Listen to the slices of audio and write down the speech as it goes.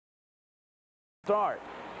start.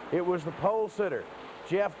 It was the pole sitter,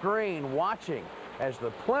 Jeff Green, watching as the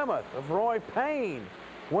Plymouth of Roy Payne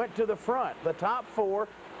went to the front. The top four,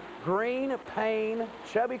 Green, Payne,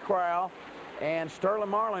 Chubby Crowell, and Sterling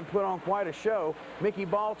Marlin put on quite a show. Mickey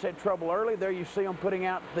Balch had trouble early. There you see him putting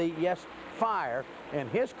out the fire in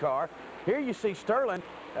his car. Here you see Sterling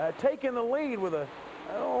taking the lead with a,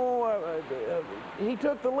 he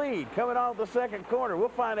took the lead coming off the second corner. We'll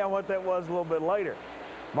find out what that was a little bit later.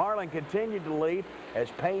 Marlin continued to lead as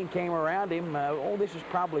Payne came around him. This is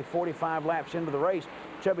probably 45 laps into the race.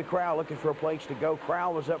 Chubby Crowell looking for a place to go.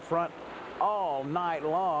 Crowell was up front all night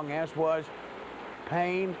long, as was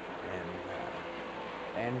Payne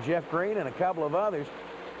and Jeff Green and a couple of others.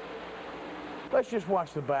 Let's just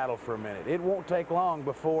watch the battle for a minute. It won't take long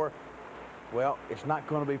before, well, it's not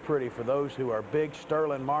going to be pretty for those who are big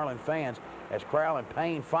Sterling Marlin fans as Crowell and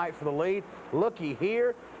Payne fight for the lead. Looky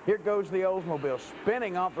here. Here goes the Oldsmobile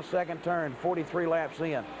spinning off the second turn, 43 laps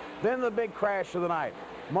in. Then the big crash of the night.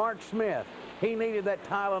 Mark Smith, he needed that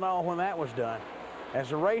Tylenol when that was done. As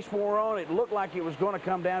the race wore on, it looked like it was going to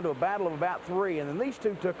come down to a battle of about three, and then these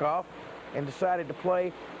two took off and decided to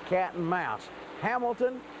play cat and mouse.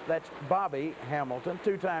 Hamilton, that's Bobby Hamilton,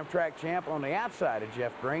 two-time track champ on the outside of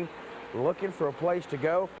Jeff Green, looking for a place to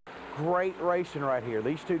go. Great racing right here.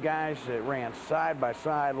 These two guys ran side by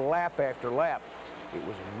side, lap after lap. It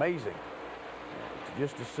was amazing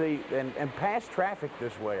just to see, and past traffic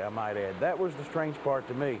this way, I might add. That was the strange part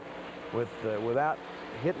to me, without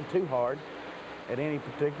hitting too hard at any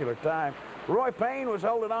particular time. Roy Payne was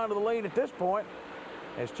holding on to the lead at this point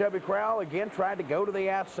as Chubby Crowell again tried to go to the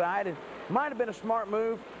outside. It might have been a smart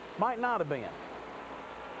move, might not have been.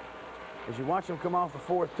 As you watch him come off the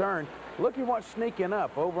fourth turn, look at what's sneaking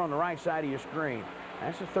up over on the right side of your screen.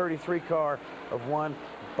 That's a 33 car of one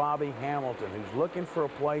Bobby Hamilton, who's looking for a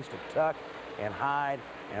place to tuck and hide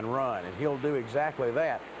and run, and he'll do exactly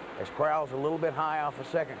that. As Crowell's a little bit high off the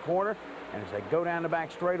second corner, and as they go down the back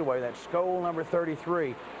straightaway, that Skoll number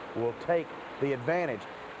 33 will take the advantage.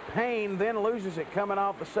 Payne then loses it coming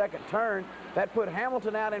off the second turn. That put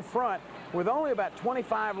Hamilton out in front with only about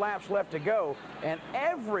 25 laps left to go, and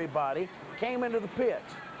everybody came into the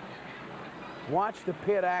pits. Watch the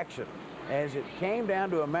pit action as it came down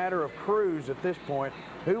to a matter of crews at this point,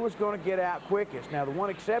 who was going to get out quickest. Now, the one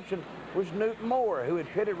exception was Newton Moore, who had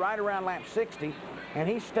pitted right around lap 60, and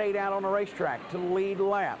he stayed out on the racetrack to lead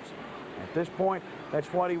laps. At this point,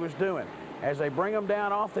 that's what he was doing. As they bring him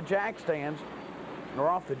down off the jack stands, or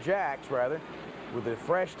off the jacks, rather, with the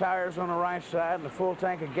fresh tires on the right side and the full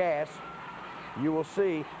tank of gas, you will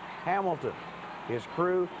see Hamilton, his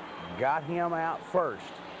crew, got him out first.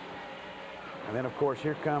 And then, of course,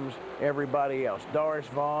 here comes everybody else. Doris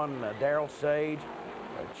Vaughn, Darrell Sage,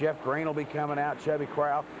 Jeff Green will be coming out, Chubby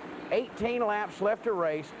Crowell. 18 laps left to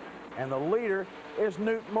race, and the leader is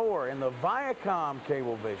Newton Moore in the Viacom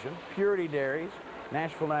Cablevision, Purity Dairies,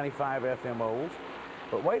 Nashville 95 FM Olds.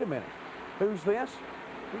 But wait a minute, who's this?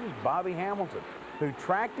 This is Bobby Hamilton, who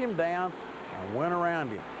tracked him down and went around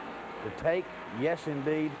him to take, yes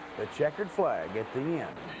indeed, the checkered flag at the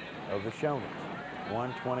end of the Shoneys,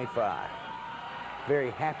 125.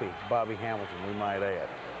 Very happy Bobby Hamilton, we might add.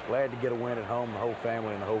 Glad to get a win at home, the whole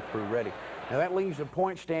family and the whole crew ready. Now that leaves the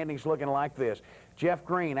point standings looking like this. Jeff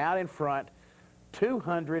Green out in front,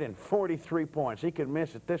 243 points. He could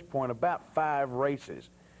miss at this point about 5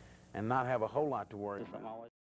 races and not have a whole lot to worry about.